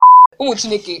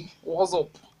Chineke, what's up?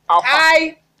 Alpha.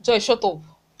 Hi, Joy, shut up.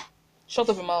 Shut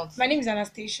up your mouth. my name is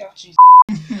Anastasia. Jeez.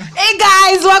 Hey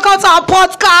guys, welcome to our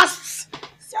podcast.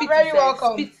 You're very inside-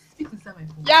 welcome. Spit inside my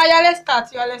phone. Yeah, let's start.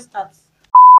 Let's start.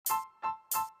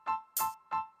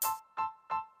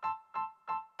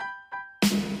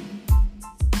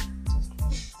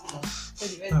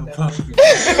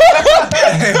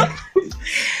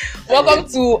 Welcome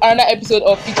to another episode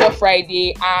of Feature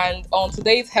Friday, and on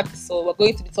today's episode, we're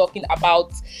going to be talking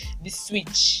about the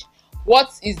switch.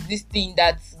 What is this thing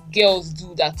that girls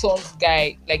do that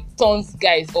turns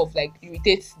guys off, like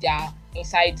irritates their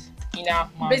inner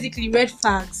man? Basically, red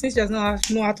flags. Since she does not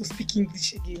know how to speak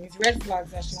English again, it's red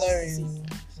flags that she wants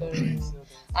to see.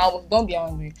 Sorry. Don't be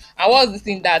angry. And what's this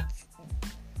thing that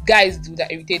guys do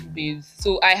that irritate babes?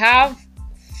 So I have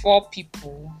 4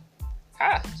 people.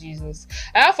 Jesus.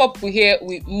 I have 4 people here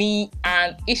with me,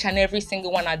 and each and every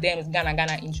single one of them is gonna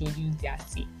introduce their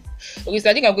self. Okay, so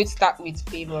I think I'm going to start with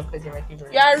Favor because you're my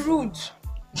favorite. You are rude.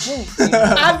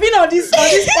 I've been on this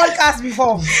podcast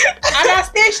before.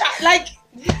 Anastasia, like,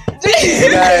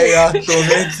 Yeah, you are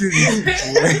tormenting me.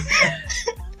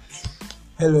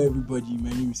 Hello, everybody. My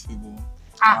name is Fabo.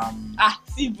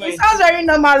 See, boy. it sounds very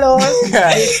normal.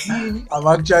 Oh. I'm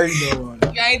actually normal.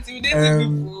 You're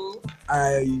intimidating people.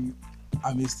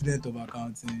 I'm a student of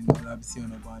accounting. Olabisi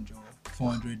Onabanjo,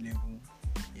 400 level.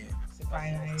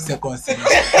 Yeah. Second semester.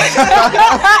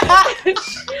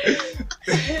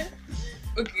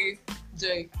 Okay,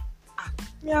 Joy.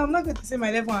 Yeah, I'm not going to say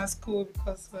my level at school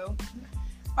because, well,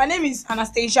 my name is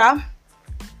Anastasia.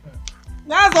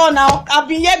 That's all now. I've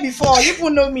been here before. People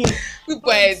know me. Good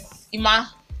quiet.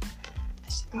 Ima.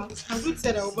 I'm good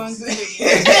said I will bang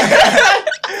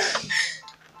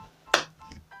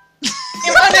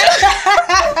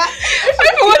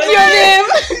What's your name?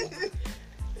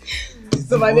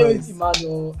 So my name is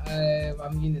Emmanuel.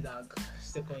 I'm Unidag,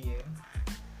 second year.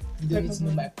 You don't need to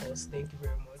know my course. Thank you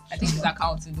very much. I think it's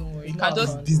accounting, don't worry. You No, can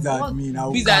just Biz admin. I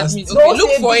will Biz cast admin. Okay, Don't look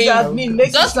say for biz him. admin,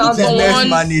 makes Just it look sound for Business one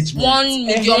management.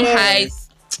 medium Yes. height,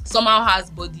 somehow has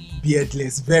body,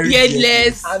 Beardless. Very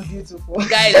beardless. I'm beautiful.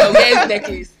 Guys, where's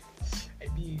necklace? I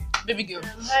did. Baby girl.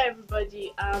 Hi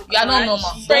everybody. You are not normal.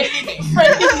 Friendly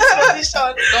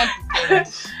disposition. Don't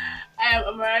pretend. I am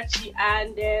Amarachi,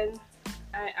 and then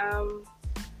I am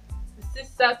the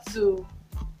sister to.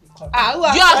 You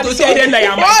have to say them like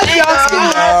I'm What's your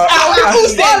Who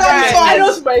said that? I know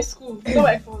it's my school. Not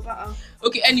my fault.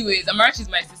 Okay, anyways, Amarachi is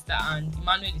my sister and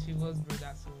Emmanuel is Favor's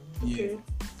brother, so Yeah.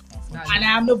 that's And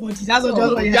I am nobody. That's what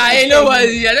just yeah, I know what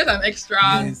you're just an extra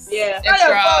Yes. Yeah.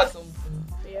 extra something.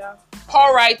 Yeah.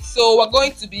 Alright, so we're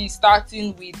going to be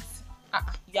starting with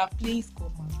you are playing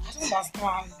score, man. I don't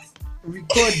understand.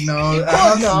 Record now. Record I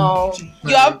have to now. check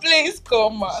You are my- playing score,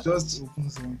 man. Just open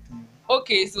something.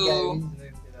 Okay, Yeah, so you need to know if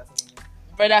they're that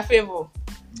brother Favor,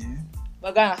 Yeah.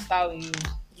 we're gonna start with you.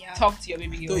 Yeah. Talk to your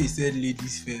baby I girl. thought you said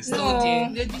ladies first. No, dear.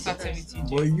 No. Ladies are with you, But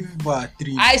dear. you people are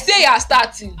 3. I say you are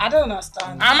starting. I don't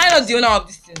understand. Am I not the owner of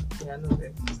this thing? one. Yeah, I know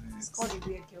that. It's called the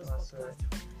Weird Girls Oh, sorry.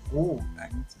 podcast. Oh, I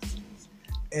need to see this.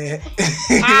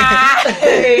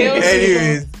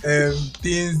 Anyways,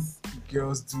 things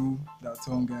girls do that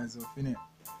turn guys off, innit?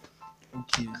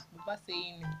 Okay. Baba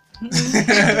saying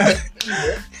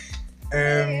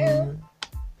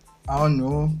I don't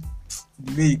know.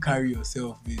 The way you carry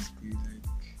yourself, basically, like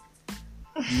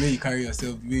the way you carry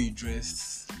yourself, the way you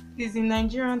dress. It's in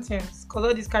Nigerian terms. Because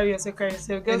all this carry yourself.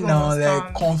 Girls don't Now, understand.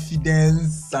 like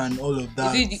confidence and all of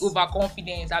that. is it the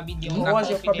overconfidence? I be the What's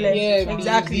your problem? underconfidence. Yeah,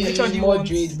 Exactly. be Which one do you want?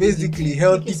 moderate. Basically,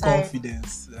 healthy Pick a side.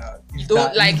 confidence. You If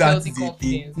don't like if that healthy is a thing.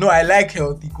 confidence? No, I like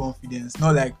healthy confidence.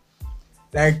 Not like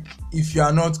if you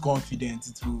are not confident,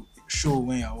 it will show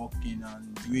when you're walking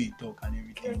and the way you talk and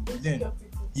everything. But then,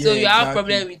 yeah, So you have exactly.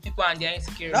 problem with people and their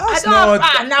insecurity. That's I don't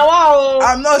not. now wow.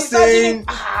 I'm not saying.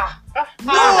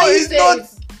 No, it's not.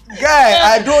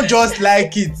 Guy, I don't just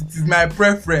like it. It is my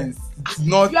preference. It's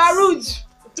not. You are rude.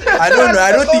 I don't know.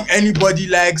 I don't think anybody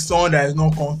likes someone that is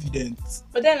not confident.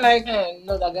 But then, like,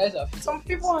 No, the guys are fit. some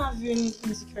people have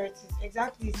insecurities.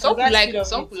 Exactly. Some guys people feed like off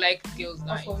some it. people like girls that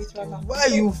Off of it insecure. right now. Why are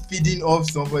you feeding off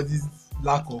somebody's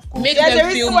lack of confidence? Make There's them a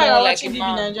feel reason why more we're like watching a Live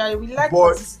in man. Nigeria. We like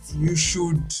But consistency. you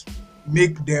should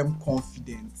make them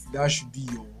confident. That should be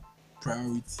your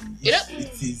priority. You know-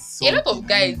 It is A lot of something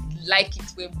guys like it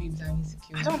when babes are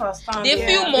insecure. I don't understand. They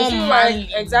feel more like, manly.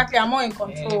 exactly, I'm more in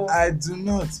control. I do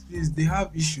not. Please, they have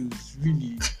issues,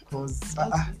 really. Because,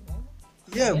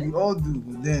 yeah, we all do.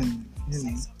 But then, you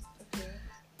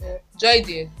know. Joy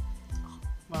dear.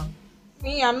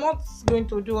 Me, I'm not going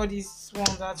to do all these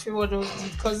ones that Favor those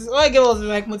did because all I gave was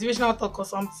like motivational talk or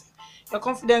something. Your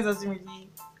confidence doesn't really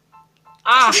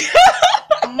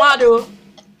Mado.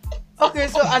 Okay,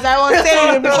 so as I was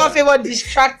saying, before favor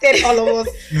distracted all of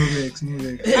us. No vex, no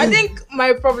vex. I think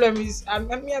my problem is I'm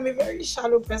a very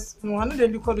shallow person. I know they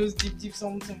look at those deep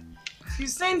something. If you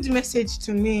send a message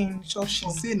to me in church,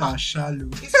 Say na shallow.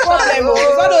 it's problem.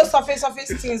 It's all those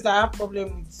surface things that I have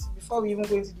problem with before we even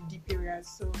go into the deep areas.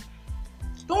 So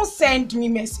don't send me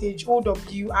message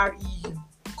OWREU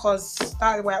because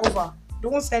that we're over.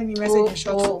 Don't send me message in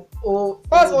short form.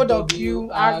 What's OWREU?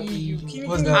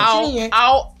 What's that?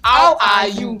 How are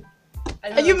you?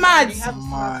 Are you mad?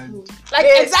 Mad. Like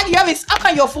exactly, how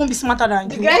can your phone be smarter than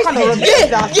you? guys What kind of rubbish is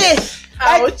that?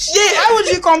 Like, why would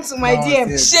you come to my No, DM?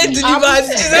 yes. Shade I'm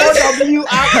delivered. OWREU.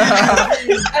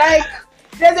 Like,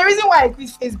 there's a reason why I quit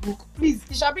Facebook. Please,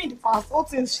 it shall be in the past. All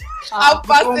things I'll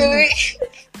pass away.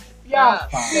 Yeah.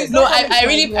 No, I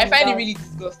find it really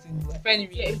disgusting. I find it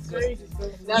really It's very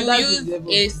disgusting. disgusting.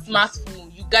 You use a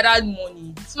smartphone, you gathered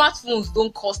money. Smartphones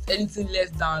don't cost anything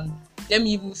less than, let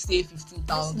me even say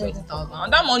 15,000, 20,000.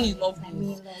 And that money is not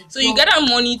good. So you gather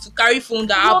money to carry phone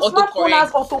that have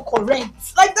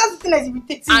autocorrect. Like, that's the thing that's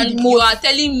irritating And the you most. are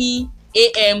telling me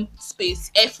AM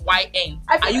space FYN.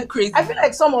 Are you crazy? I feel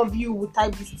like some of you will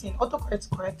type this thing. Autocorrect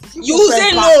correct. it. You will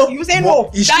say press no. back. You say no.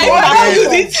 But it's That not is there. how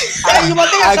you use it. And you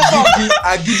must take a shot.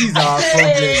 Agidi is our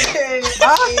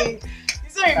problem.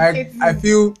 It's so irritating. I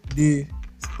feel they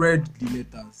spread the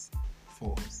letters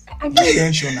for us.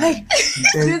 Intentionally.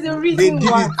 there's a reason they did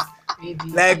why. it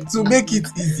like to make it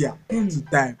easier to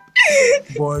type.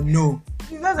 But no,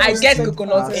 I get you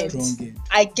coconut are head. strong head.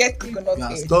 I get coconut You are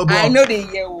head. stubborn. I know they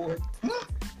hear word.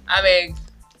 I mean,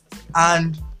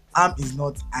 And am is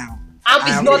not am. I'm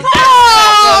is Am not. is-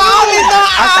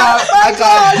 I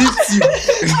can beat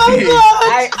you.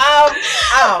 I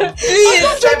am. Please,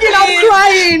 I'm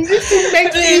crying. This thing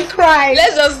makes me cry.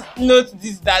 let's just note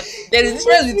this, that there is a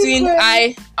difference between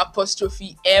I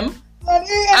apostrophe M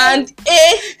and A.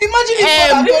 Imagine if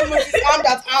God had told me this arm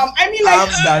that arm. I mean, like,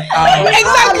 Arms that am.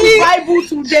 exactly. Bible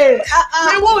today.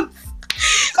 They won't.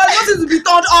 Because nothing to be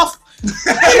turned off.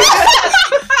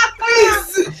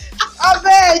 Please. I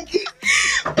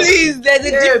beg. Please, there's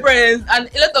a difference, and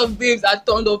a lot of babes are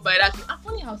turned off by that thing. I'm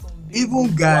funny how some babes.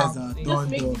 Even guys are Just turned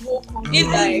make off. people come It's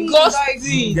like,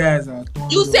 disgusting. Guys are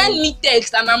turned You off. send me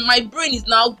text, and my brain is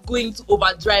now going to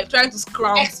overdrive, trying to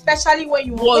scramble. Especially when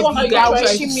you What want you to guys are trying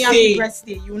wishing to me say? happy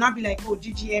birthday. You will not be like, oh,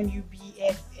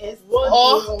 GGMUBFS.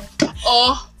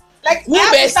 Or Like, womb I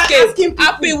have to start escape. asking people.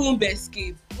 Happy womb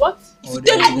escape. what? Or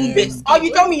Tell me then, womb escape. Or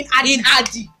you tell me in Adi. In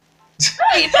Adi.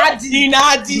 In Adi. In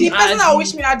Adi. The person that Adi.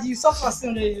 wish me Adi, you suffer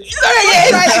soon. Don't Sorry,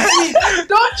 try it with me.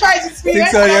 Don't try it with me.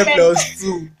 600 plus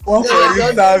 2. One for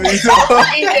lip service.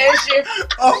 Internship.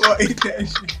 One for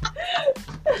internship.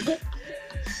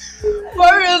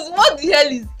 For reals, what the hell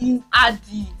is in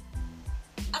Adi?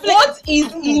 What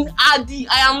is in Adi?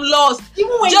 I am lost.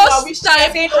 Even when you are Just wishing,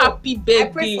 type say, oh, happy I pray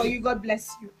for birthday. you. God bless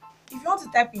you. If you want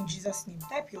to type in Jesus' name,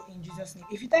 type your in Jesus' name.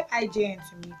 If you type IJN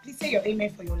to me, please say your amen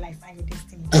for your life and your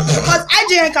destiny. Because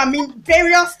IJN can mean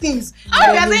various things. So if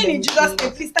you are saying in Jesus'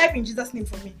 name, please type in Jesus' name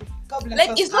for me. God bless us.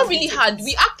 Like, it's not really hard.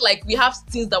 We act like we have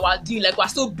things that we're doing, like we're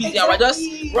so busy and we're just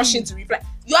Exactly. rushing to reply.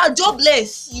 You are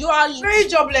jobless. You are very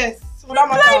jobless. So that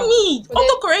reply matter. me.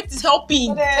 Autocorrect is helping.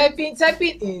 So then,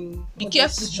 Typing in. Be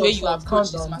careful the way you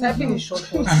approach this matter. Typing in short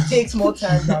form takes more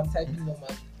time than typing normally.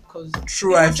 Because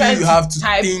True, I feel trying you to have to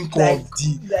type think like- of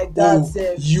the like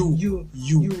that.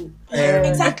 you.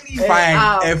 Exactly.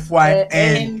 Fine.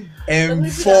 FYN.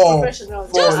 M4. Professional.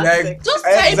 For like Just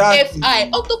type exactly.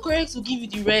 FI. Autocorrect will give you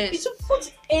the It rest. should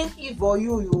put NE for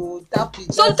you tap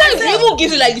it. Sometimes it even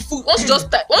give you like the full. Once you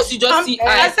just type, once you just see I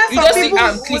I, said you some just see people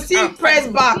am, will click see am. press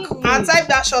back and type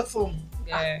that short form.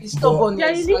 Yeah. It's stubbornness.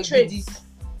 Yeah, you need like traits. this.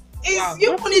 It's, Wow.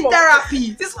 you need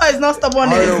therapy. This one is not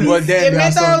stubbornness. I know, but It's then a there are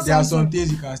mental some something.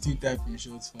 things you can still type in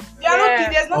short form. Yeah, Yeah.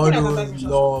 there's All nothing I can type in those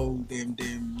short form. law,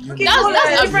 them, you Okay, know. That's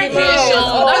Yeah, abbreviation. different.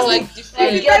 That's Oh. like If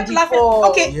different. you Yeah, type laughing, before.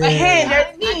 okay,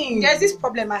 Yeah. there's this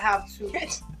problem I have too.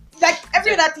 Like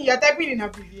every other thing you're typing in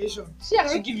abbreviation. She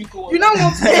actually give you code. You don't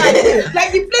want to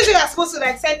like the place where you're supposed to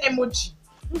like send emoji,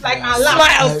 like Yeah. and laugh.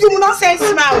 Smiles. You will not send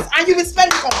smiles and you will spell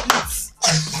it complete.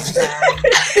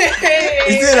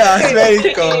 Is it a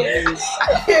very complete?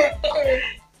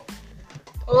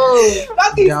 Oh,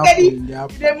 that is steady. They are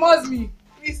They must be.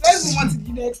 Please let's move on to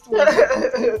the next one.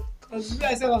 Because we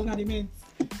ourselves have not the men.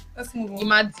 Let's move on.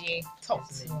 Imagine. Talk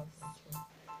to me.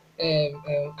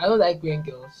 I don't like when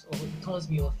girls or it turns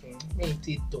me off when you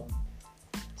play dumb.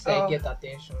 So Oh. I get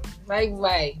attention. Like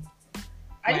why?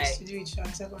 I used to do it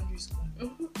in secondary school.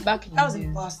 Back in That was the in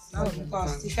days. past. That was That was in in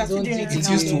past. past. If you're still Don't doing do it, it. It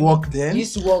now, used to then- work then. It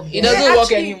used to work. It doesn't work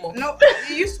actually, anymore. No,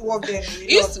 it used to work then. It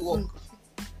used to work.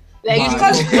 Like Man.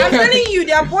 Because I'm telling you,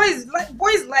 there are boys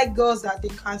like girls that they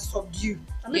can subdue.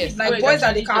 Yes, Like boys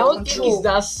that they I can don't think control. it's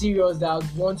that serious that I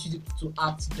want you to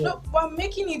act dumb. No, but you're I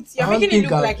making don't it think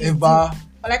look I've like it's ever deep,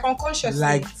 but like unconsciously.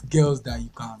 liked girls that you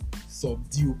can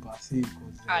subdue per se.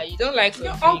 'Cause, you don't like You're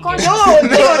something. unconscious.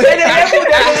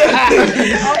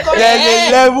 There's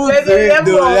a level to it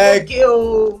though, like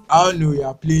I don't know,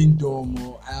 you're playing dumb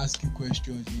or I ask you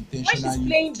questions When intentionally. she's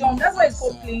playing dumb, that's why it's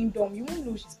called answer. playing dumb. You won't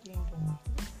know she's playing dumb.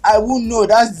 I won't know,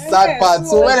 that's the sad Yeah, part.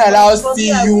 So so when I now for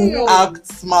see me, I you won't know. act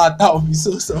smart, I'll be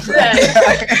so surprised.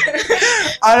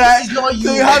 It's not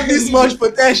So you have this much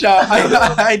potential.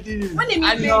 I didn't. When they I mean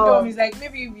playing know. dumb, it's like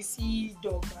maybe we see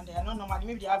dogs and they are not normally.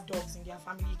 Maybe they have dogs in their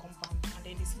family compound and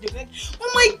then they see them like,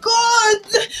 oh my god,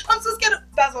 I'm so scared.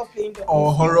 That's what playing dumb. Or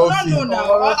is. horror No, film. no,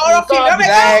 Horror horror film. film. I'm like,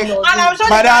 Like, and I'm sure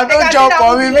Madam, they can don't see jump that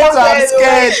on me, movie me too, well, I'm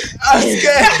scared. I'm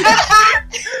scared.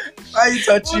 Why you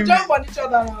touching We'll me? jump on each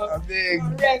other now. I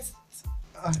beg. Rest.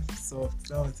 Soft,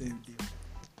 that was every day.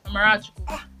 Amarachi,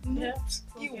 Yeah.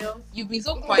 You. Girls. you've been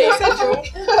so Say quiet. Joe.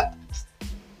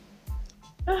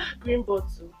 Green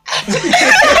bottle. I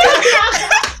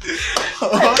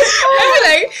feel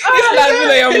like this has been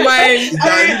on your mind.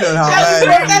 Daddy don't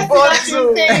have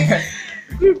mine.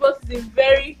 Green bottle is a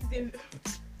very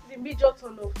the major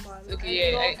turn off, man.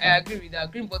 Okay, yeah, I agree with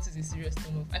that. Green bottle is a serious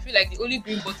turn off. I feel like the only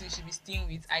green bottle you should be staying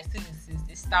with, I still insist,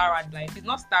 is Star Radler. If it's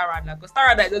not Star Radler, because Star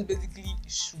Radler is just basically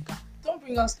sugar. Don't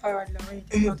bring us Star Radler when you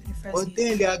take out in the first But day.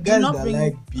 then there are Do guys not that bring-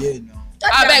 like beer now.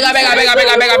 I beg, don't Stay bring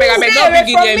away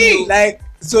it from near me. me. Like,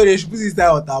 so they should put inside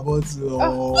water bottle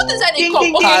or Put inside a Ding, cup.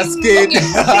 ding, Okay. cascade.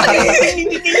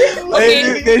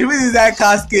 Okay. They should put inside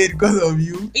cascade because of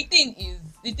you. The thing is,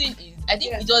 I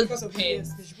think Yes, it just because of depends.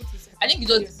 yes, they should put it inside. I think it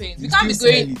just Yes. depends. You We can't be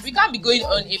still going. sell it. We can't be going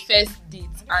on a first date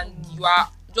and you are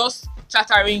just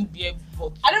chattering beer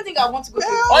bottle. I don't think I want to go to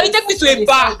Or you take me to a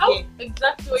bar.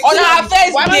 Exactly. On our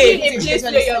first Why not date. in a place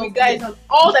where you're with guys and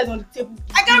all that's on the table?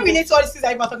 I can't relate to all these things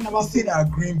that you are talking You about. see that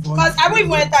green bottle. Because I won't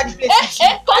even enter the place.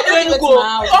 Come to I don't Enugu. go to my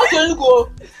house.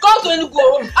 Come to Enugu.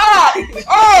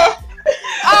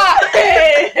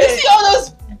 You see all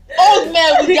those old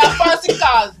men with their fancy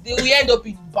cars, they will end up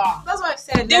in the bar. That's what I've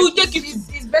said. They will take you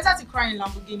It's better to cry in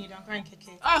Lamborghini than cry in keke.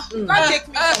 You Mm. can't take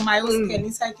me from my hostel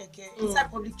inside keke,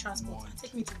 inside public transport, and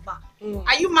take me to bar.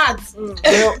 Are you mad?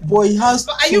 Yeah, boy, he has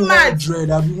But are you mad? 200,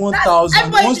 I mean 1,000. He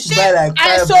everybody wants to should- buy like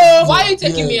and 5. so- Why are you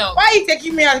taking me out? Why are you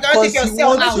taking me out? You can't Because take he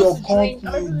yourself wants out. your to drink.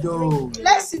 company, though.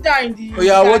 Let's sit down in the. Oh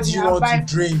yeah, what do garden you and want buy- to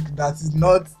drink that is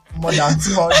not more than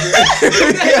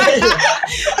 200?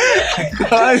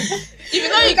 If you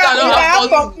know you You can cannot have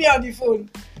afford company on the phone.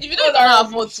 if you know you cannot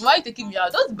afford to, why are you taking me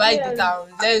out? Just buy Yes. the town.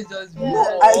 Let's just go.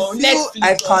 Yes. I Or feel Netflix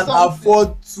I or can something.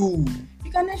 afford to.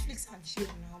 You can Netflix and chill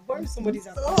now. Borrow somebody's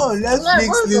account. Oh, Netflix what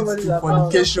leads somebody's to about?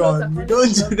 fornication. We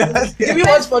don't do that. Do we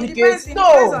watch for the It depends- kids? it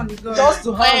depends No, on the girl. just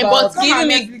to hang But out. Come giving on,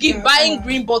 me Netflix, buying come on.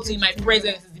 green bottle in my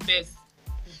presence is the best.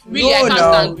 Really, No, I can't no,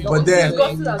 stand green but bottle. then-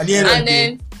 At At the end of And the day,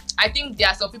 then I think there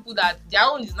are some people that their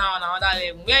own is now on another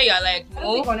level where you're like, I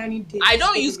don't think no, on any date. I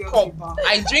don't take a use girl to cup. the bar.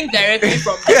 I drink directly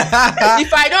from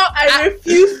if I don't, I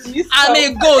refuse to use I'm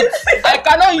a goat. I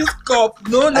cannot use cup.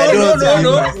 No, I no, don't no, drink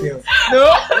no, myself.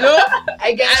 no.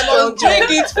 I get I must drink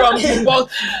it from the bottle.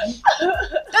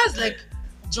 That's like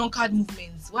drunkard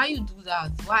movements. Why you do that?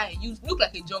 Why? You look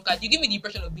like a drunkard. You give me the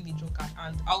impression of being a drunkard,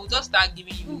 and I will just start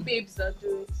giving Who you. babes that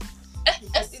do it?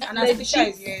 Anastasia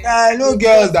is here. I know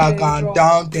girls that can drunk.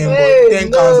 down 10 Hey,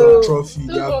 cans of no. trophy.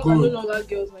 Those They are ones are no good. longer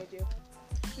girls, my dear.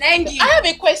 Nengi. I have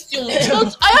a question.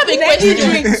 But I have a Nengi question.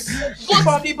 drinks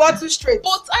from the bottle straight.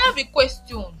 But I have a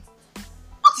question.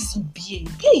 What is beer?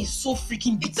 Beer is so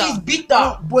freaking bitter.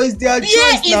 bitter. But it's their Beer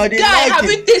choice now. is They guy. like Have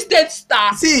it. you tasted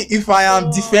Star? See, if I am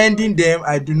defending them,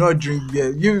 I do not drink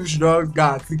beer. You should not go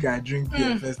and think I drink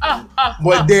beer first.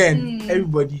 But then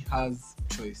everybody has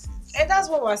choices. And that's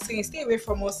what we're saying. Stay away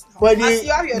from us. Now. But As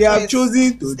you have your they have choice.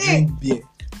 chosen to Stay. drink beer.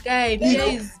 Guy, beer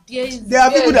is. There are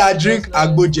Beer people is that just drink like-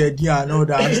 agbojedi and all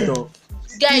that stuff.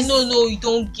 Guy, no, you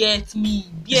don't get me.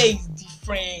 Beer is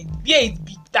different. Beer is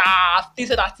bitter. I've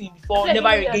tasted that thing before. Never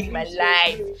again in my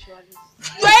life.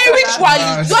 You are a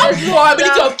ritualist. You have the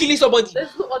probability of killing somebody.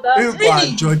 Let's do other. People are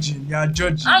Really? judging. They are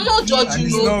judging. I'm not And judging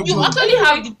it's you. not You good. actually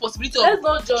have the possibility of Let's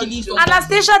not judge. killing you. somebody.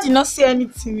 Anastasia did not say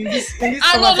anything in this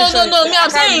conversation. No. Me, I'm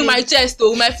saying in my chest,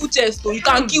 oh, my full chest, oh, you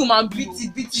can kill man beat.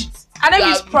 Beat it. And then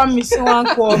he's promising one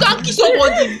call. You can kill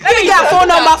somebody. Let me get a phone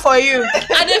number for you.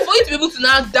 And then for you to be able to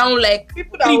knock down like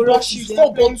People that 3 will rush you, bottles, they are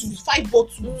 4 plenty. bottles, 5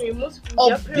 bottles. Most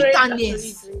people, Of their parents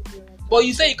bitterness. actually drink it. But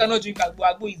you say you cannot drink agbo.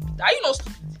 Agbo is bitter. Are you not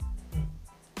stupid?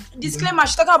 Disclaimer,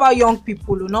 she's talking about young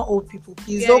people, not old people.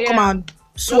 Please Yeah, don't yeah. come and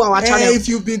sue our channel. If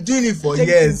you've been doing it for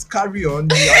years, carry on.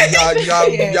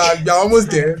 You're almost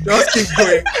there. Just keep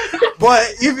going. But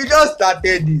if you just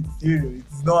started it,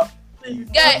 it's not.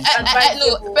 Yeah,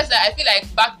 no. Personally, I feel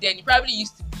like back then it probably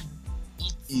used to be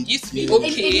it. Used to be okay.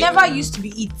 It never used to be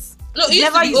it. No, it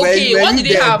used to be okay. What did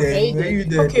they have?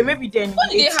 Okay, maybe then. What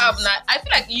did they have now? I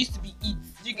feel like it used to be it.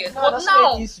 You get? No, But that's now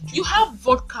what it used to be. you have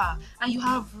vodka and you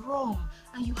have rum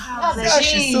and you have Yeah,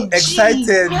 she's so gin.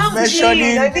 excited You have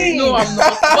mentioning. gin. No, I'm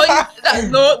not. But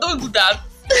no, don't do that.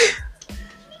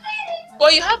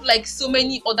 But you have like so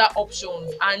many other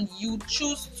options and you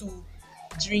choose to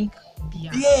drink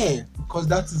beer. Yeah, because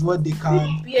that is what they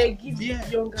can. Beer give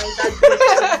young guys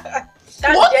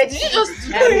that What? dirty, Did you just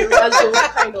do razzle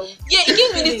kind of. Yeah, it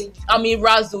gives me this. I'm a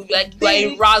razzle. Like you are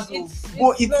a razzle.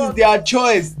 But it is their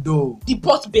choice, though. The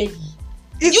pot belly.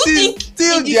 It You is think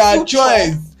still in the their future-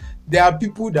 choice. There are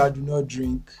people that do not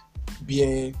drink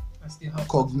beer, I still have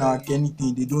cognac,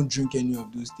 anything. They don't drink any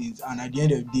of those things, and at the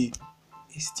end of the day,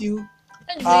 it's still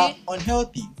Anyway,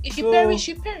 unhealthy. if you So, perish,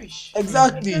 you perish.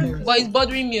 Exactly. But it's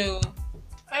bothering me. Oh.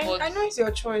 I know it's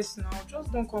your choice now. Just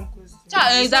don't come close.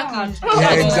 Yeah, exactly. Yeah,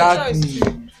 Shadow. exactly.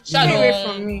 Shadow. Stay away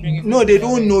from me. Bring it No, from they me.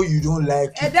 don't know you don't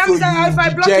like it. That So means that if I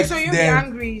block you, reject so you'll be them.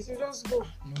 angry. So just go.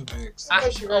 No vex. Ah,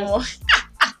 Where she was.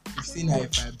 You've seen her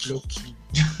if I block you.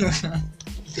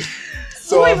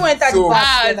 Who even entered the bar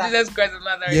Ah, together? Jesus Christ,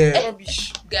 another. Yeah.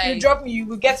 Rubbish. Guy. You drop me, you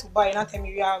will get to buy, and not tell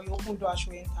me you open door, I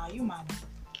should enter. Are you mad?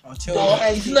 I'll tell No, you.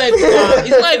 it's not even bar. It's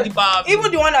not even the bar.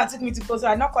 Even the one that took me to Koso,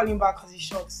 I'm not calling back because he's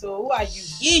short. So who are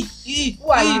you? Who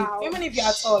are you? Even if you're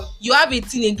at all. You have a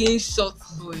thing against short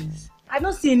boys. I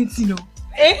don't see anything, no.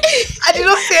 I did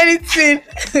not say anything.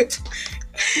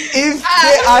 If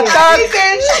they attack,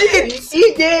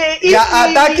 they are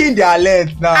attacking their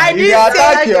length now. I If they didn't say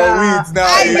attack your that. width now,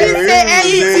 I you didn't will say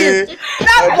anything.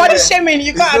 That body shaming,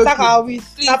 you can't It's attack okay. our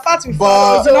with. Please. That part we But-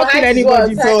 follow. So not kill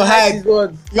anybody. So height,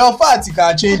 your fat you can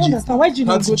I change don't it. understand. Why did you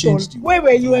Not not to go change tall? the Where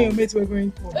were you when your mates were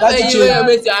going to? Where That's you a and your change.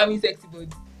 mates are having sexy body?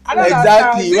 I don't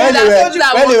Exactly. understand. When they I were told you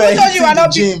when they were who told you hitting are the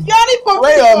not gym, big? You're only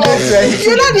when your popular. mates were hitting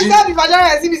You know the the gym, guy the vagina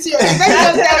has CBC.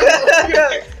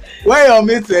 when your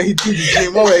mates were hitting the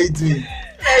gym, what were you doing?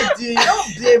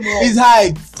 Don't blame her. His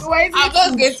height. I'm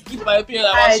just going to keep my opinion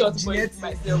about short boys to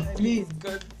myself. Please,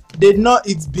 they did not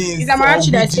eat beans. It's Amarachi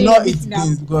or that we is did saying not everything eat now.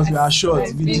 beans because we are short.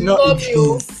 We Please did not love eat you.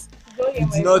 beans. We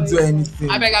did not do anything.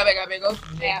 I beg.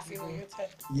 Yeah, I feel you.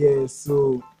 Yeah,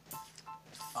 so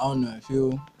I don't know. I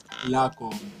feel lack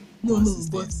of No,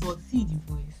 consistency. but see the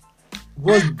voice.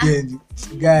 What's then,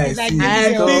 guys? like See,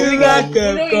 I stop, feel like-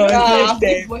 like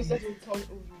Deep voices will turn over.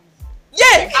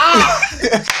 Yeah.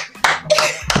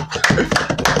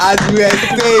 as we were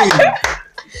saying,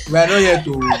 we are not here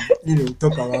to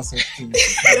talk about such things.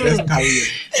 Let's carry on.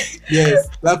 Yes,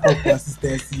 lack of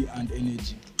consistency and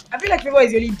energy. I feel like people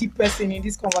is the only deep person in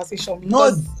this conversation No.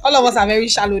 because all of us are very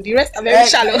shallow. The rest are very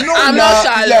shallow. No, I'm now, not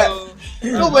shallow.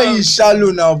 Nobody is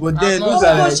shallow now, but then I'm those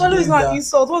not. are Oh, like shallow is things not that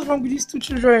insult. What's wrong with these two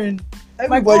children?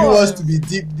 everybody God. wants to be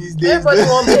deep these days. Everybody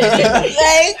wants to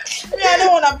be I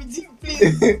don't want to be deep,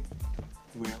 please.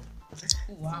 Well,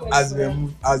 Wow.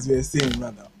 as we were saying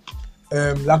rather,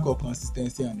 lack of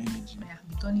consistency and energy. Yeah,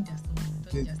 be turning their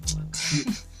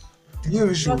stomach.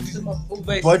 You should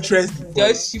Over buttress the point.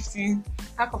 just shifting.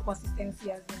 Lack of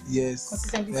consistency as in Yes,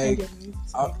 consistently like saying your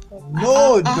needs.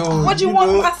 no, don't. What do you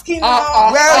want? know, Asking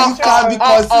now. well, you can be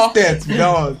consistent. We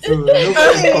don't, so nobody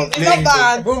It's complains.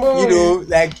 not bad.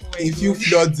 Like a few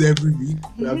floods every week,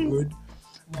 we are good.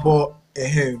 But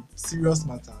serious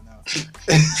matter now.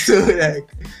 So like,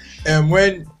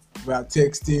 when we are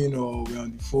texting or we're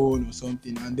on the phone or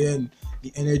something, and then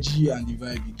the energy and the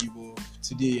vibe you give off.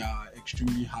 Today you are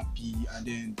extremely happy, and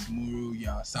then tomorrow you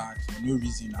are sad for no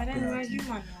reason. And then we're Apparently,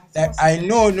 human. like I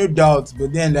know, no doubt,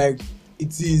 but then like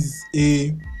it is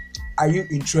are you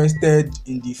interested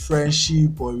in the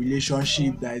friendship or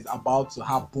relationship that is about to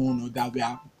happen or that we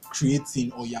are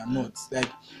creating, or you're not? Like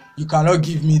you cannot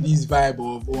give me this vibe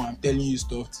of, oh, I'm telling you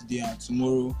stuff today and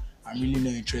tomorrow I'm really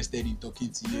not interested in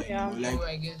talking to you anymore. Like Oh,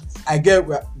 I guess. I get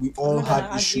we all I'm not have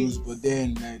gonna issues, argue. but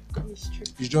then like It's true.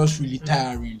 it's just really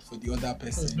tiring for the other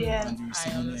person Yeah, and the I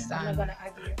receiving end. understand. I'm not gonna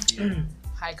argue. Yeah.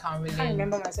 I can't I relate. can't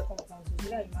remember my second point. Was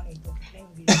it like man or dog? Let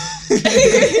me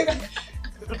be.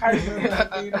 I can't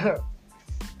remember.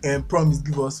 And promise,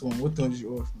 give us one. What turns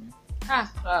you off, man?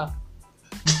 Ah.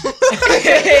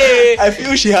 I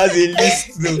feel she has a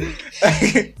list though.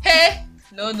 Hey.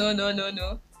 No. We're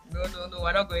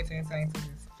not going to enter into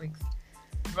this. Please.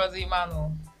 Brother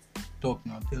Emmanuel. Talk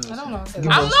now, tell us. I don't know.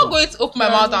 Give I'm us not one. going to open my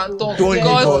mouth and talk Don't leave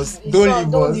because us.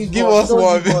 Don't leave us. Give us one.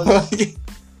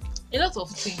 a lot of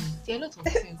things. There are a lot of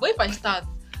things. But if I start,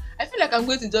 I feel like I'm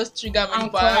going to just trigger my And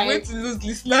people. I'm cry. going to lose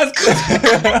listeners. 'Cause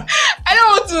I don't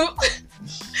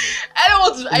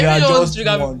want to. I Yeah, really don't want to just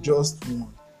trigger one, people. just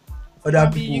one. Other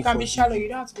people. You can be forgive shallow. you. You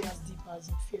don't have to be as deep as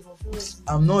in favor.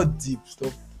 I'm not deep.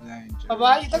 Stop lying. Jerry.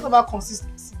 Baba, you talked about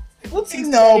consistency. People think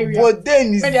No, area. but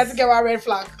then it's, when they have to get one red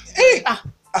flag. it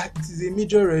is a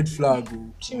major red flag. Oh,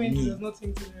 for Chimenti me. does not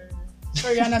think to the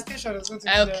sorry, Anastasia does not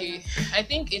think to the Okay, I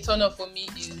think a turn off for me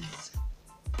is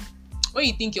when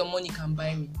you think your money can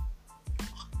buy me.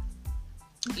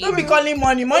 Don't be calling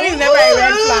money. Money is never a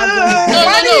red flag.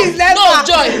 Money is never. No,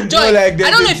 Joy. No, like, I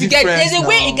don't know there's if you get. difference There's a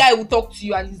way now. a guy will talk to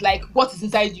you and he's like, "What is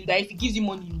inside you?" That if he gives you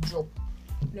money, you drop.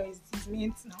 No, it's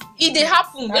meant now. It they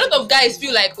happen. A lot of guys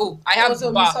feel like, "Oh, I have the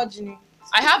Also bar. misogyny.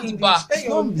 I have the bar." It's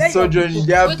not misogyny.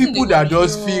 There are Wetin people dey that worry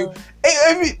just you? feel.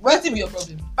 Hey, What will be your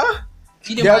problem?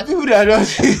 You dey there are mad? people that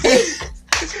just.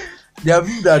 There are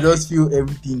people that just feel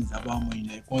everything is about money.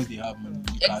 Like once they have money,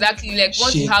 they can Exactly. Like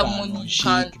once you shake have and money, you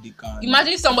unshake, can. they can.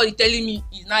 Imagine somebody telling me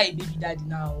he's not a baby daddy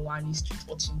now and he's street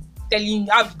watching, telling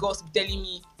have the gossip telling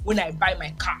me when I buy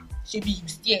my car, maybe you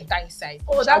still enter inside.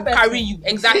 Oh, I that will person. carry you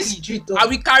exactly. Street I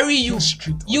will carry you.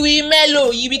 Street You will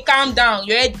mellow. You will calm down.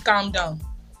 Your head calm down.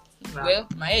 Nah. Well,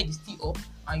 my head is still up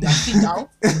and you are still down.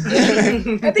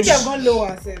 I think I've gone low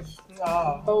myself.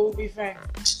 Nah. But we'll be fine.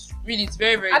 Really, it's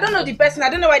very very. I don't know the person. I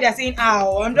don't know why they're saying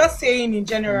ow. I'm just saying in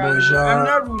general. But, I'm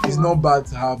not rude. It's not bad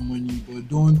to have money, but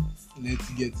don't let it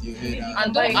get to your head.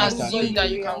 And don't Buy assume anybody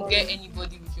that you with can your get money.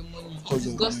 anybody with your money. It Because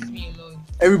of disgusts money. me a lot.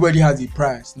 Everybody has a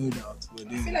price, no doubt. But I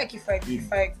then feel like if I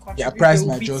contribute, their price they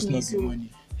will might beat just me, not so be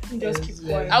money. let me just keep Yes,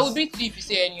 quiet. I will beat you if you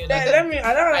say any other. Let me.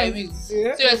 I don't know. I will.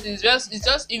 Seriously,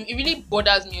 it really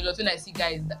bothers me a lot when I see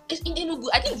guys that in Enugu.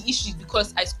 I think the issue is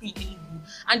because I school in Enugu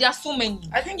and there are so many.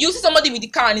 I think You see somebody with the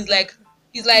car and he's like,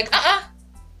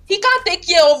 he can't take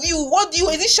care of you. What do you?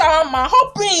 Is it shawarma?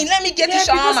 Hop in, let me get Yeah, you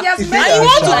shawarma. because he has If met And you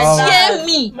want to shawarma. tear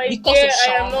me My because dear, of I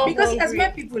am shawarma. not because he has hungry.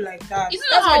 met people like that. Isn't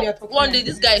That's why that they're how talking one day like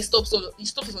this guy stops us on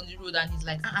the road and he's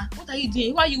like, what are you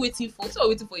doing? Who are you waiting for? So we're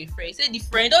waiting for a friend. He said the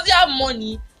friend, does he have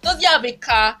money? Does he have a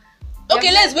car? Okay,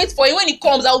 Yeah. let's wait for him. When he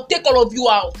comes, I'll take all of you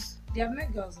out. They have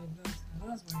met girls like that.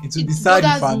 That's why. It will be It sad if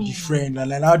bothers I'm me. the friend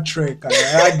and then I'll trek and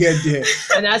then I'll get there.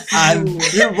 And I see And you.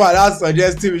 people are now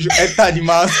suggesting we should enter the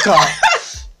man's car.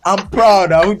 I'm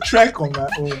proud. I will trek on my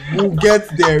own. We'll get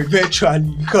there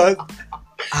eventually because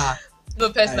No,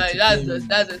 personally, I that's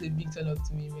just a big turn up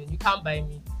to me, man. You can't buy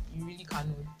me. You really cannot.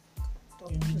 You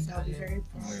really Because I'll be cannot. very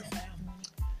proud if I have money.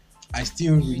 I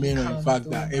still remain on the can't fact do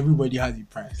that it. everybody has a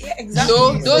price. Yeah, exactly.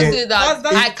 No, don't Yeah. say that.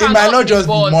 That's- I It cannot might not just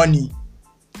be afford- money.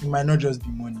 It might not just be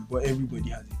money, but everybody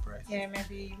has a price. Yeah,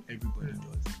 maybe Everybody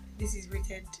does. this is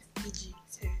rated PG.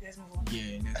 So let's move on.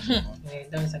 Yeah, let's move on. Yeah,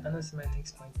 that means I cannot see my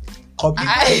next point. Copy.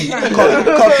 I-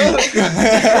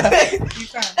 Copy. You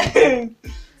can.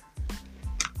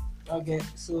 Okay,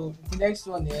 so the next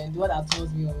one, the one that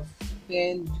throws me off,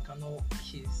 then you cannot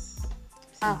kiss.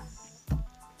 Ah.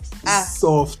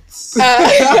 Soft.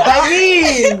 I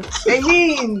mean,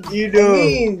 You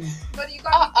know. But you can be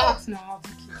taught now how to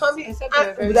kiss. Can't be- Except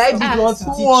you're very would I be soft. the one to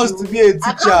Who teach wants you? to be a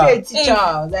I can't be a teacher?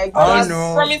 teacher. Like, I that's- don't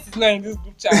know. promise it's not in this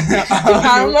group chat.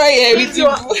 I'm not here with you.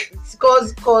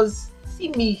 Cause see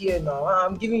me here now.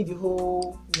 I'm giving you the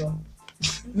whole,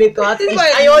 makeup. This one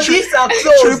is And your lips are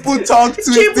closed. Triple tongue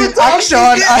twisting Triple tongue action.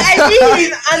 twisting, I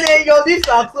mean, and then your lips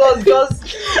are closed.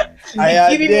 Just I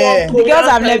am giving there. me one The girls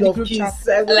have kind left the of group kiss.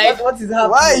 chat. Like, what is happening?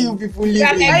 Why are you people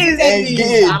Yeah, living why is it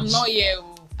engaged? I'm not here.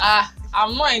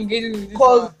 I'm not engaging with this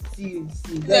Cause one. see,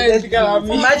 Yeah, let's you get what I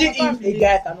mean. imagine if a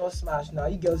guy cannot smash now,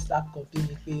 you girls start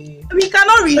complaining. Hey, We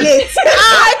cannot relate.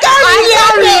 I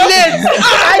can't relate.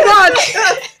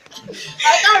 I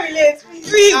can't relate.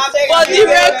 Please, for the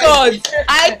record,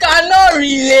 I cannot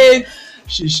relate.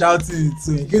 She's shouting it,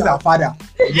 so in case her father.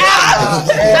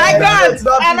 My God.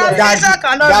 Anastasia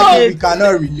cannot Daddy, relate. we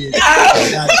cannot relate.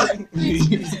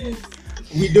 Daddy,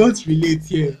 we don't relate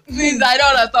here. Please, I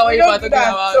don't understand what We you are don't do talking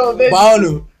that. about. So, But I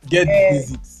wanna get the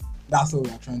basics. That's what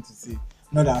we are trying to say.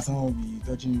 Not that someone will be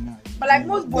touching you now. But like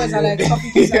most boys are like soft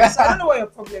kissers. So I don't know what your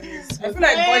problem is. I feel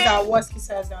like boys are worse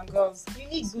kissers than girls. You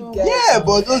need So- good guys. Yeah,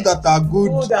 but those that are good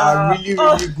Good, are really,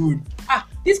 really good.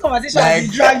 This conversation Like- has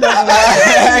been dragged on.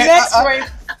 Next point.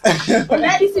 But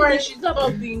like this one, she's not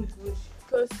about being good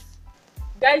because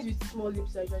guys with small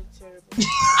lips are usually terrible.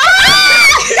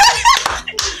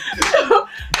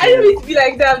 I don't mean to be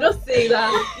like that. I'm just saying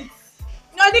that.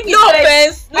 No, I think No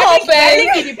offense. No I offense.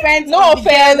 think it depends No on the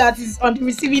girl offense. that is on the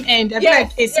receiving end. I feel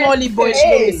Yes, like a small lip boy yes. should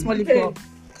be a Hey, small lip hey. girl.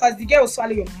 Because the girl will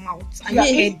swallow your mouth and your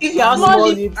head. If you have Small small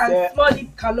lip lips, and small lip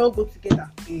cannot go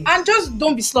together. And just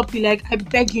don't be sloppy. Like I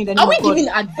beg you in the name Are we of God. giving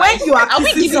advice? When you are we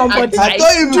kissing giving somebody, I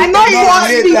thought you I know you want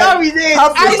relate, me, like, not relate.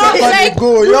 half I a know, second like,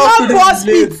 ago, do y'all not couldn't force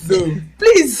me. relate, though.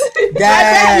 Please.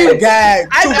 Guy,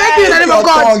 I beg you in the name of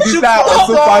God. This time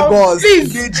also boss.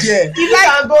 Please. Did there. It's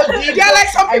like there are like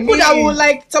some people that will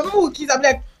like some people will kiss. I'm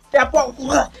like they are poor.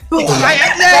 Guy,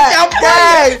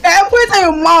 Put it in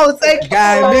your mouth. Like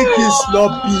guy, make it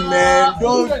sloppy, man.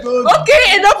 Don't.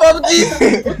 Okay, enough of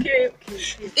this. Okay.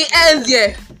 It ends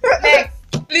here.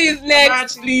 Next, please.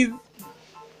 Next, please.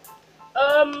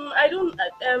 I don't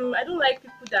like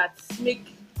people that make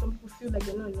some people feel like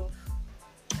they're not enough.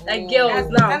 Like girls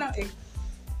now.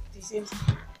 The same.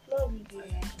 Not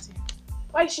really.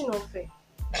 Why is she not fair?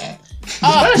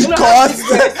 Because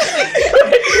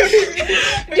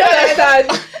Do you understand?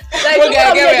 Like Okay,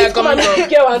 I get where you're come and coming meet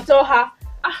the girl and tell her,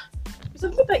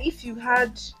 something that if you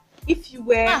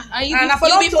were And And I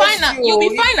you'll be forgot fine. to You'll be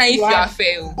you fine if you are- are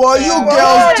fair. but you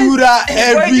girls do that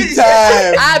every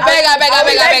time. I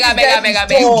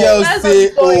beg. You girls That's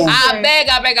say, what I'm oh, I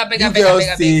beg. you girls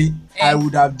say I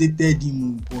would have dated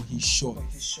him, but he's short.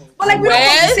 But like we don't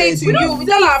want to say it to Well, you. We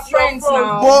tell our friends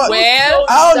now. But Well,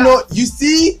 I don't know. You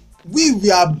see,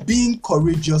 we are being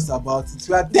courageous about it.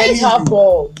 We are telling you.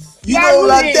 You Yeah, know, we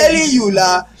are really. telling you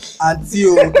la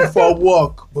until for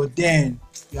work, but then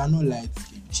you are not light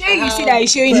skinned. Shay, you see that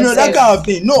he's showing You know that himself. kind of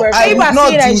thing. No, Preference. I would People are not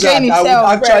saying that do he's that. showing I himself,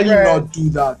 would actually preference. not do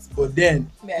that. But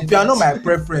then, if you are not my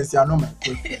preference, you are not my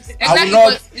preference. I Exactly, will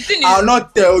not. but the thing is- I will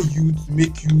not tell you to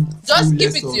make you just feel keep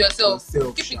less it of to yourself.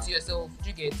 Keep sha. it to yourself.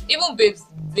 You get even babes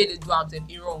they do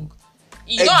themselves wrong.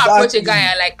 You don't approach a Exactly. guy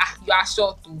and like you are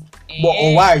short too. But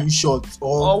or why are you short?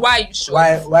 Or why are you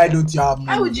short? Why don't you have money?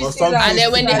 Why would you or say something that? And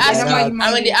then when they Like, ask you, that. and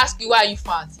when they ask you why are you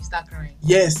fat, you start crying.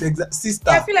 yes, exactly.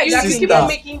 Sister, I feel like that you is keep sister. on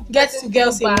making Gets to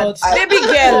girls a bad. lot. I- Baby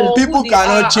girl. People who they are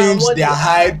cannot and change what their they are.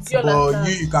 height, Do you but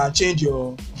understand? you can change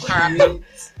your Character.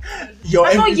 your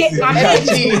I'm not yet. everything. I'm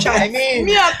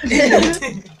not yet.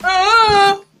 Me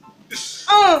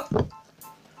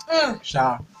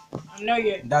Sha, I'm not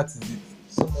yet. that is it.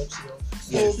 So much love.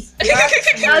 Yes.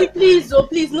 And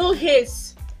please, no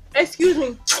haste. Excuse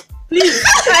me. Please.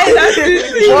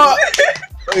 But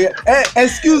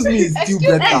excuse me is still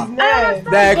better.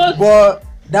 Like, But- but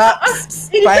that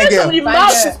It fine depends on the girl,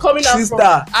 mouth it's coming out from. sister.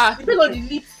 Ah, It depends on the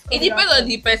lips. it depends on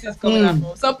the person's coming up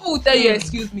from. Some people will tell you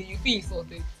excuse me, you feel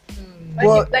insulted.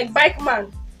 But- Like bike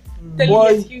man. Tell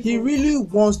But you excuse he me. really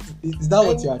wants to. Is that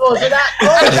what you are? Oh, so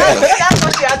that's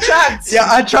what she attracts. You're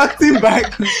attracting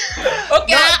back.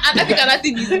 Okay, and I think another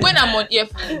thing is when I'm on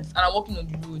earphones and I'm walking on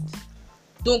the road,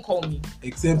 don't call me.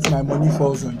 Except my money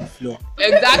falls on the floor.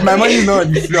 If Exactly. my money is not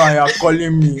on the floor and you're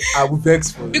calling me, I will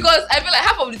vex for you. Because I feel like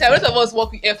half of the time, most of us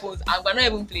walk with earphones and we're not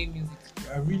even playing music.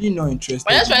 I'm really not interested.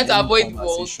 We're just trying in to any avoid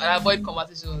walls conversation. and avoid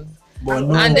conversations. But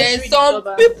no, And then Treat each some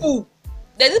other. people,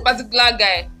 there's this particular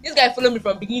guy. This guy followed me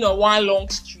from beginning of one long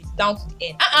street down to the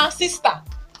end. Sister,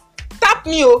 tap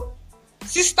me, oh,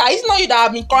 sister. It's not you that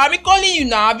I've been calling you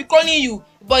now. I've been calling you,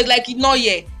 but it's like it's not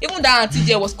yet. Even that auntie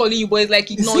there was calling you, but it's like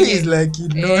it's not it's yet. like you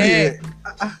know Eh. here.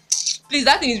 Please,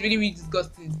 that thing is really, really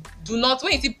disgusting. Do not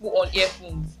when you see people on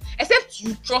earphones, except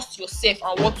you trust yourself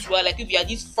and what you are. Like if you are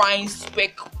this fine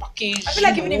spec package. I feel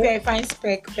like even if you're a fine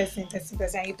spec person,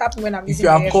 and you tap me when I'm If using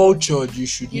you are my cultured, you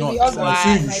should You not. be I obvious.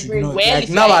 feel you Like, should very not. well. Like If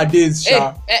you are- nowadays,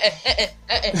 sha.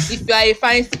 If you are a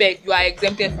fine spec, you are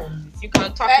exempted from this. You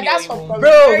can talk me all that's you for want. probably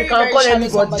Bro, very, we can very call shallow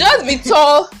anybody. somebody. Just be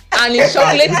tall and in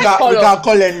chocolate we color. can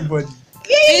call anybody.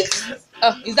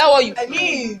 Is that what you? I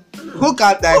mean, Who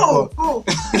can't I call? who?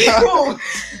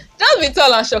 Just be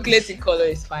tall and chocolate in color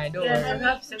is fine. Don't Yeah, worry. I'm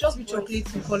happy. Just be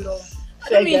chocolate in color. I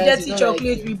Fair don't mean guys, dirty you don't like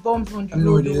chocolate it. with bombs on the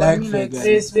No, road. they though. like I mean, fair like,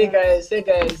 guys. Say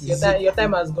guys, your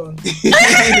time has gone. You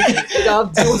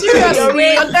have to- Seriously, Your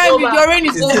reign your is time, over. your reign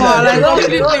is It's over. over. Like, Don't don't be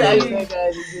play Don't with like me. fair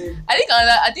guys again.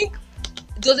 I think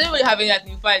does anybody have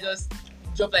anything before I just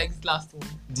drop like this last one?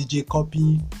 DJ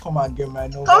Copy, come and get my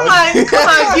number. Come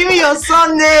on, give me your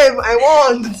son name. I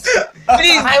want.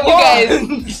 Please,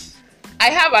 you guys. I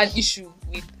have an issue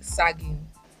with sagging.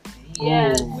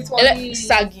 Yeah. Oh. With A what lot- we-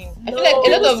 sagging. I feel No, like a lot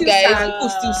people of still guys, sag. people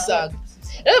still sag.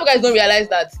 A lot of guys don't realize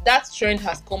that trend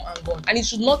has come and gone, and it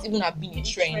should not even have been a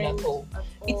trend at all.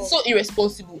 It's so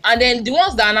irresponsible. And then the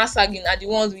ones that are not sagging are the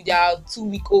ones with their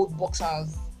 2-week-old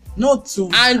boxers Not too.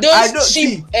 and I don't those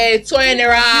cheap see. If your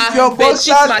Toynera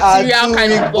boxers bedsheet are material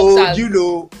kind of old, boxers. you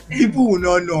know, people will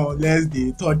not know unless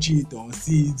they touch it or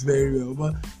see it very well.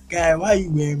 But guy, why you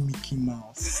wearing Mickey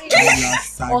Mouse? You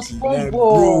are sagging, like,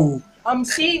 bro. I'm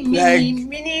seeing Like-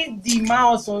 mini the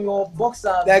mouse on your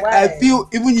boxer. Like I feel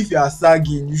even if you are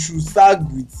sagging, you should sag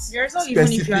with There's not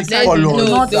even if you are specific There's sagging. colors.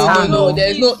 no, that no, will-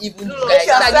 there's no even If guys.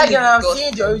 you are Sagging sagging, is I'm disgusting.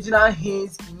 seeing the original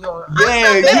hands in your.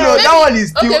 Yeah, you know that one is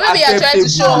still Okay, maybe you're trying to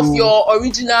show off acceptable. your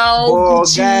original Oh,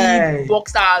 Gucci guy.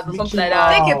 boxers or Mickey something like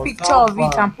that. Mouse. Take a picture of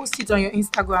it and post it on your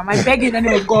Instagram. I beg in the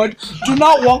name of God, do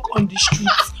not walk on the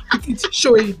streets with it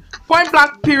showing. Point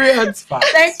blank period.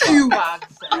 Thank you.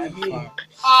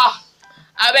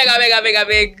 I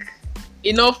beg.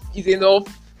 Enough is enough.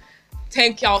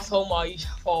 Thank y'all so much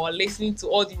for listening to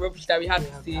all the rubbish that we had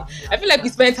to say. I feel like we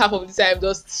spent half of the time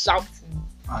just shouting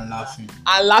And laughing.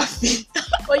 and laughing.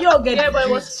 But you'll get Yeah, but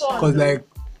it was fun. Because like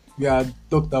we had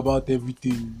talked about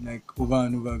everything like over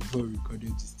and over before we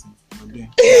recorded this thing. But then,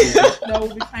 that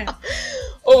will be fine.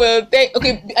 Oh well,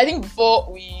 okay. I think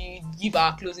before we give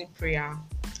our closing prayer,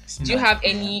 do you have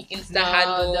any Insta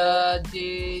handle? Are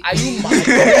you mad?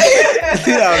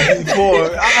 See that before.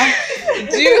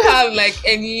 Do you have like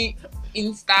any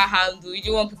Insta handle? Do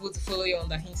you want people to follow you on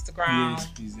the Instagram? Yes,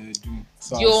 please, I do.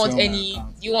 So Do you I'll want sell my any?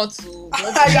 account. Do you want to? Do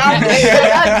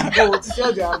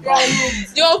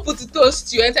you want people to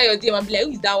toast you, enter your DM and be like,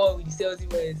 who is that one with the salesy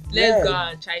voice? Let's Yeah. go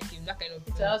and try him. That kind of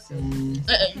thing.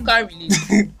 Mm, You can't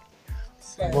relate.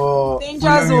 but Danger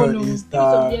follow me zone, on no. Maybe some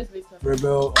Insta, years later.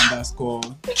 rebel_KB.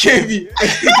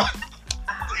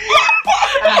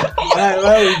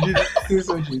 Why would you say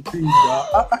such a thing?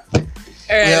 Alright,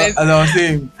 Yeah, let's as I was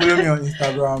saying, follow me on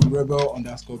Instagram,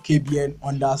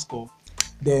 rebel_KBN_.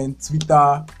 Then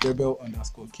Twitter,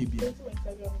 rebel_KBN.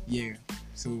 Yeah.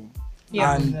 So,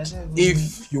 Yeah. and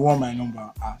if you want my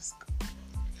number, ask.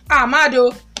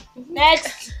 Mado.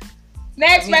 Next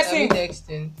person.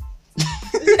 Texting.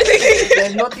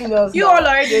 There's nothing else. You now. all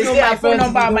already They know say my I phone friends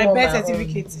number don't and my want birth my own.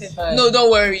 certificate. It's fine. no, don't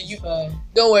worry. It's fine.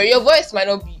 Don't worry. Your voice might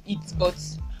not be it, but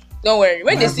don't worry.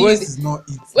 When My they see voice you, is not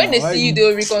it. when now. they Why see you, you-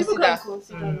 they'll People reconsider. can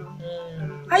consider now.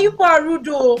 Are you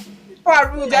Parudo?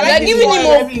 Parudo. You're Like giving him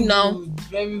voice. hope now.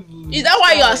 Very good. Is that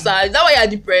why you are sad? Is that why you are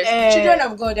depressed? Children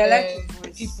of God, I like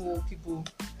his voice. people.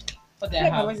 What do I Yeah,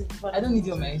 my have? voice is different. I don't need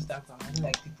you on my Instagram. I don't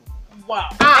like people. Wow.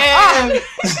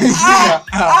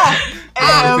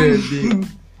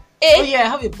 Oh yeah, I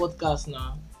have a podcast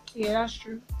now. Yeah, that's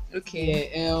true.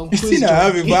 Okay. Yeah, Christina, I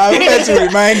have it, but I wanted to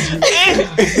remind you.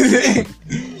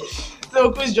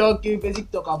 So Chris Jockey basically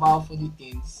talk about funny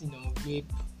things,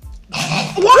 rape.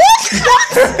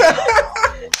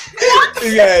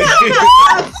 Yeah.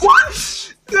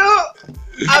 So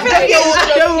I'm They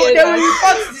will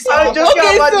report this. I'm joking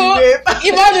Okay, about so- the rape.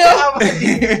 Emmanuel,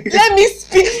 let me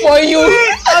speak for you.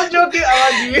 I'm joking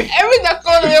about the rape. Everything that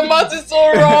comes from your mouth is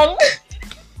so wrong.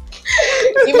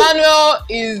 Emmanuel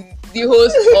is the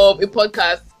host of a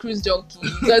podcast, Cruise Junkie.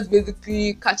 Just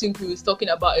basically catching cruise, talking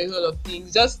about a whole of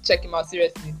things. Just check him out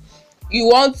seriously. You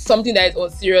want something that is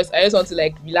unserious. I just want to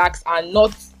like relax and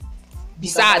not be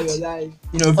sad. Your life.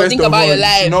 First think of about all, your you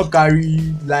life. should not carry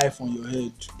life on your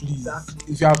head, please.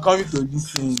 Exactly. If you are coming to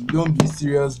listen, don't be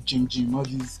serious, Jim, all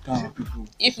these kind of people.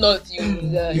 If not, you.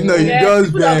 You know, you Yeah, just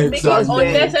people that beg. make so-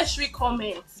 unnecessary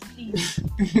comments, please.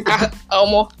 I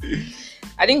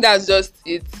think that's just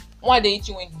it. Why they each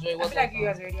when enjoy I what? feel like you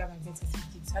guys already have my birth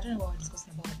certificate. I don't know what we're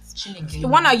discussing about. Chineke. If you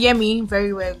wanna hear me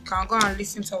very well, you can go and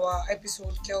listen to our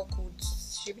episode, Girl Codes.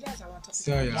 Maybe that's our topic.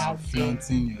 So you're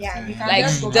flaunting Yeah, yourself. you can Like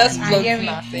just go just back plug and hear in me.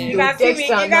 and say. You can see me. You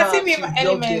can see me in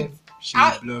element. She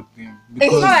I- block them.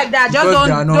 It's not like that. Just because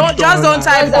they are not don't done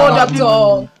type and- OW. You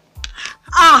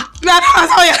are not.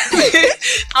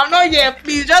 I'm not here.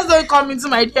 Please, just don't come into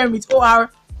my DM with OWREU,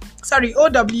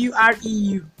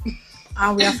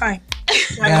 and we are fine.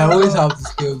 Yeah, I always have to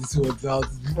spell this word out.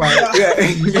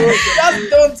 Just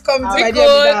don't come into my DM with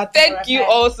Because that. thank you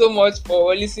all so much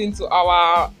for listening to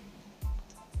our.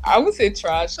 I would say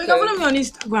trash. So you can follow me on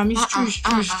Instagram. It's true. It's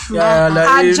true. It's true. Yeah,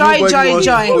 like, Joy, nobody joy, wants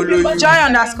to follow joy. you.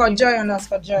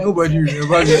 Joy_joy_joy. Nobody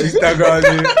remembers your Instagram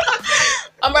name.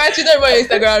 I'm actually not about your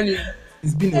Instagram name.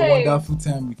 It's been a wonderful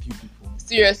time with you people.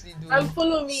 Seriously, dude. And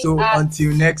follow me So at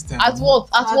until next time. At what?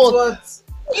 At what?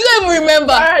 You don't even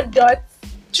remember. Dot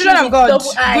Children of God.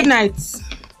 Double I. Good night.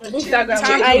 Instagram,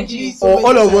 Thank IG. Or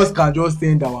all of us can just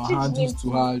send our handles to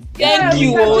her. Thank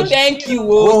you, oh, thank you,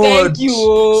 God, thank you,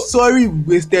 oh. Sorry we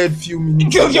wasted few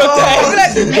minutes Of your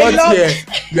time. You got here.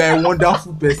 You are a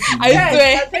wonderful person. I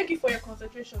swear. And thank you for your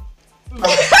concentration.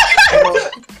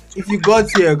 If you got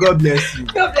here, God bless you.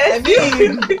 God bless you.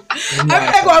 I feel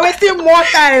like we're wasting more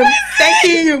time. Thank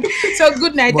you. So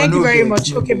good night. But Thank you no very vex,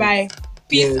 much. no Okay, vex. bye.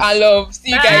 Peace Yes. and love. See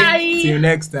you guys. Till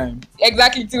next time.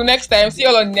 Exactly. Till next time. See you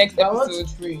all on the next I want episode.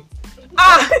 to pray.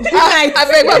 Good night. I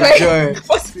beg.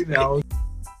 Enjoy.